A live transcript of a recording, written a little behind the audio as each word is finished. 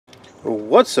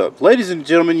What's up, ladies and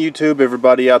gentlemen, YouTube,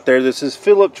 everybody out there? This is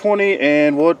Philip20,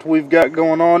 and what we've got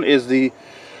going on is the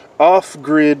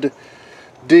off-grid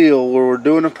deal where we're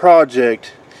doing a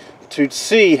project to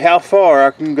see how far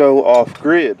I can go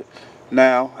off-grid.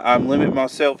 Now, I'm limiting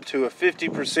myself to a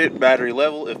 50% battery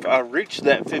level. If I reach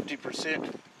that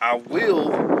 50%, I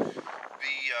will be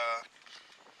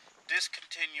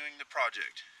discontinuing the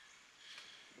project.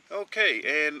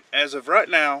 Okay, and as of right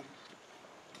now,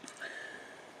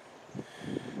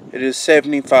 it is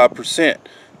 75%.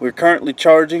 We're currently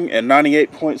charging at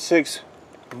 98.6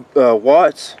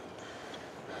 watts,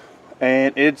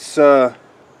 and it's October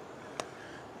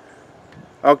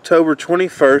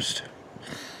 21st,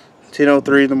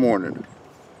 10:03 in the morning,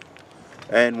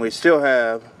 and we still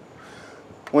have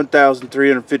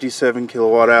 1,357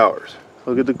 kilowatt hours.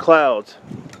 Look at the clouds.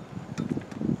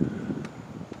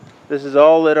 This is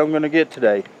all that I'm going to get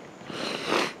today.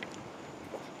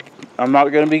 I'm not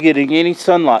going to be getting any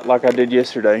sunlight like I did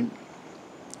yesterday.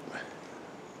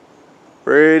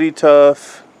 Pretty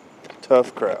tough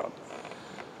crowd.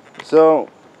 So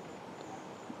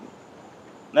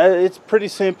it's pretty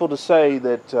simple to say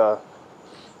that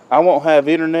I won't have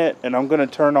internet, and I'm going to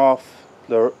turn off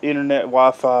the internet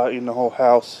Wi-Fi in the whole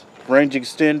house, range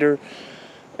extender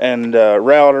and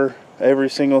router, every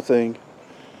single thing.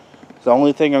 The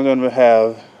only thing I'm going to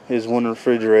have is one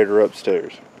refrigerator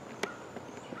upstairs.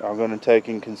 I'm going to take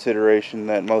in consideration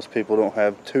that most people don't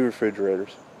have two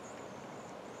refrigerators.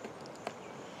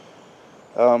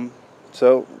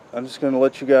 So I'm just going to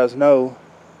let you guys know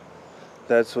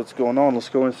that's what's going on. Let's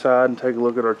go inside and take a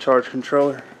look at our charge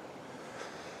controller.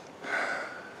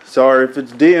 Sorry if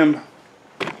it's dim,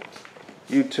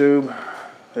 YouTube.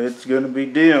 It's going to be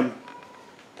dim.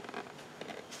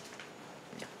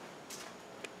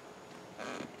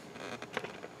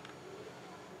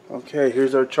 Okay,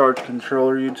 here's our charge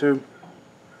controller, YouTube.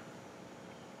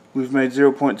 We've made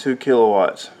 0.2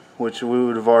 kilowatts, which we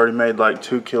would have already made like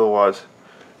 2 kilowatts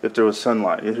if there was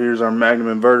sunlight. Here's our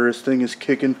magnum inverter. This thing is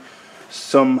kicking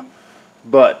some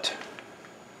butt.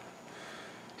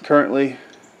 Currently,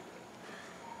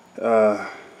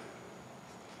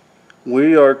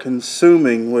 we are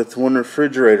consuming, with one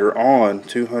refrigerator on,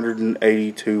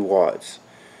 282 watts.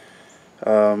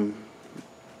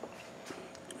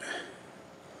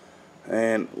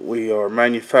 And we are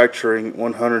manufacturing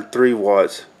 103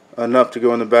 watts, enough to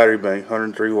go in the battery bank,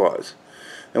 103 watts.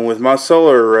 And with my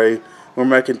solar array, we're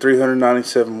making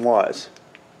 397 watts.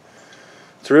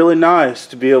 It's really nice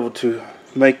to be able to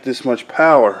make this much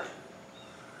power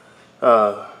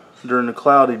during a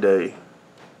cloudy day,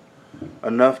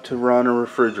 enough to run a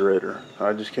refrigerator.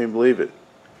 I just can't believe it.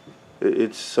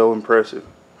 It's so impressive.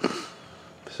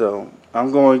 So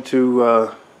I'm going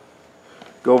to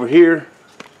go over here,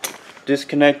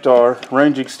 disconnect our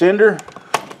range extender,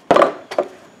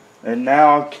 and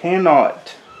now I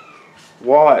cannot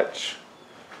watch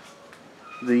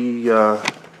the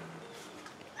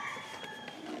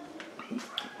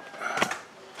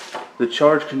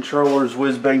charge controller's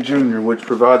Whiz Bang Jr., which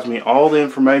provides me all the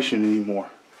information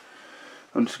anymore.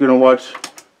 I'm just going to watch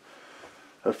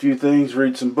a few things,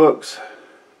 read some books,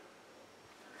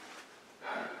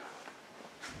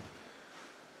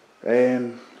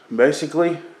 and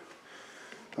basically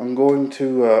I'm going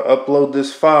to upload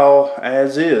this file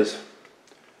as is,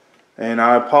 and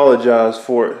I apologize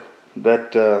for it.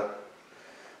 But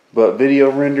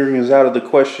video rendering is out of the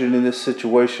question in this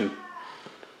situation.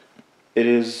 It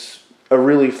is a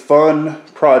really fun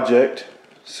project.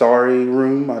 Sorry,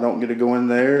 room, I don't get to go in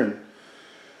there and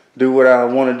do what I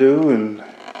want to do and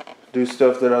do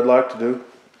stuff that I'd like to do.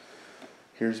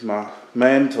 Here's my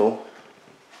mantle.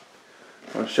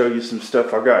 I'll show you some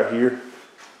stuff I got here.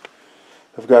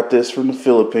 I've got this from the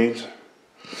Philippines.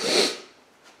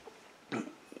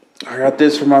 I got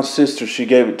this from my sister. She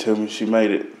gave it to me. She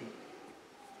made it.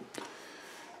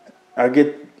 I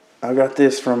got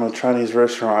this from a Chinese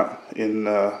restaurant in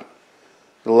the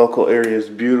local area. It's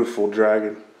beautiful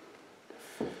dragon.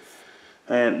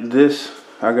 And this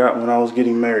I got when I was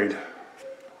getting married.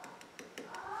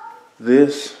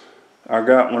 This I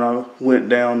got when I went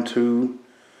down to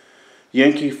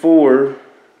Yankee 4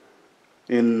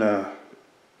 in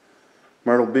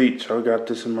Myrtle Beach. I got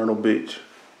this in Myrtle Beach.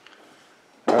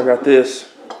 I got this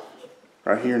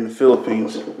right here in the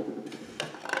Philippines.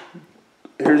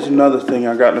 Here's another thing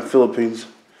I got in the Philippines.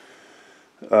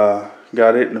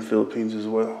 Got it in the Philippines as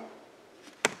well.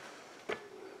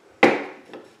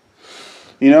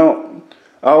 You know,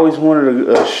 I always wanted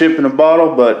a ship in a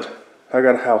bottle, but I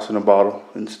got a house in a bottle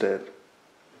instead.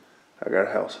 I got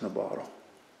a house in a bottle.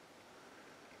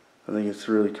 I think it's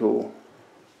really cool.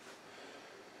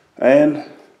 And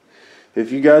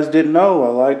If you guys didn't know, I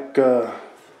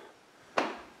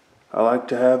like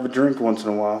to have a drink once in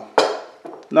a while.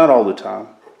 Not all the time.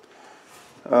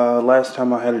 Last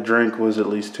time I had a drink was at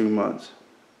least 2 months.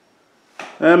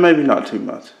 Maybe not 2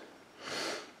 months.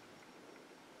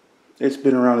 It's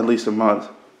been around at least a month.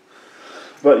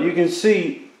 But you can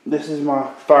see, this is my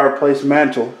fireplace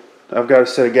mantle. I've got a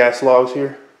set of gas logs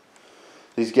here.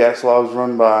 These gas logs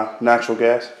run by natural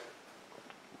gas.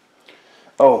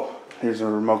 Oh, here's a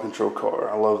remote control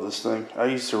car. I love this thing. I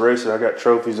used to race it. I got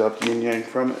trophies up yin yang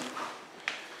from it.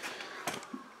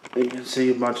 You can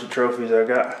see a bunch of trophies I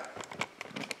got.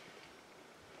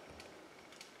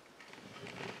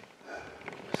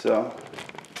 So,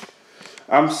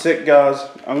 I'm sick, guys.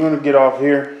 I'm going to get off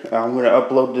here. I'm going to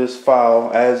upload this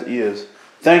file as is.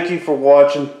 Thank you for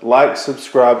watching. Like,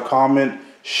 subscribe, comment,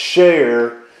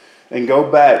 share, and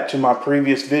go back to my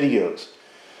previous videos.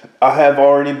 I have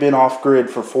already been off grid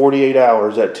for 48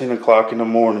 hours at 10 o'clock in the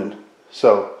morning.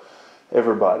 So,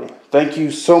 everybody, thank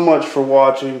you so much for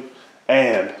watching,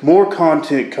 and more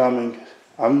content coming.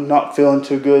 I'm not feeling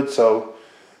too good, so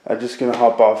I'm just going to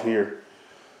hop off here.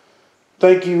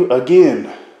 Thank you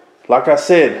again. Like I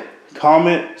said,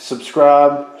 comment,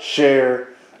 subscribe, share.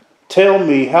 Tell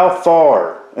me, how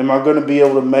far am I going to be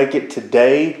able to make it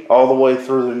today all the way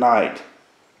through the night?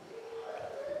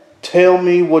 Tell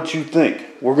me what you think.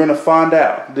 We're going to find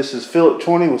out. This is Philip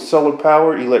 20 with solar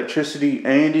power, electricity,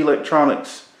 and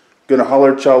electronics. Gonna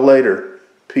holler at y'all later.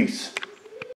 Peace.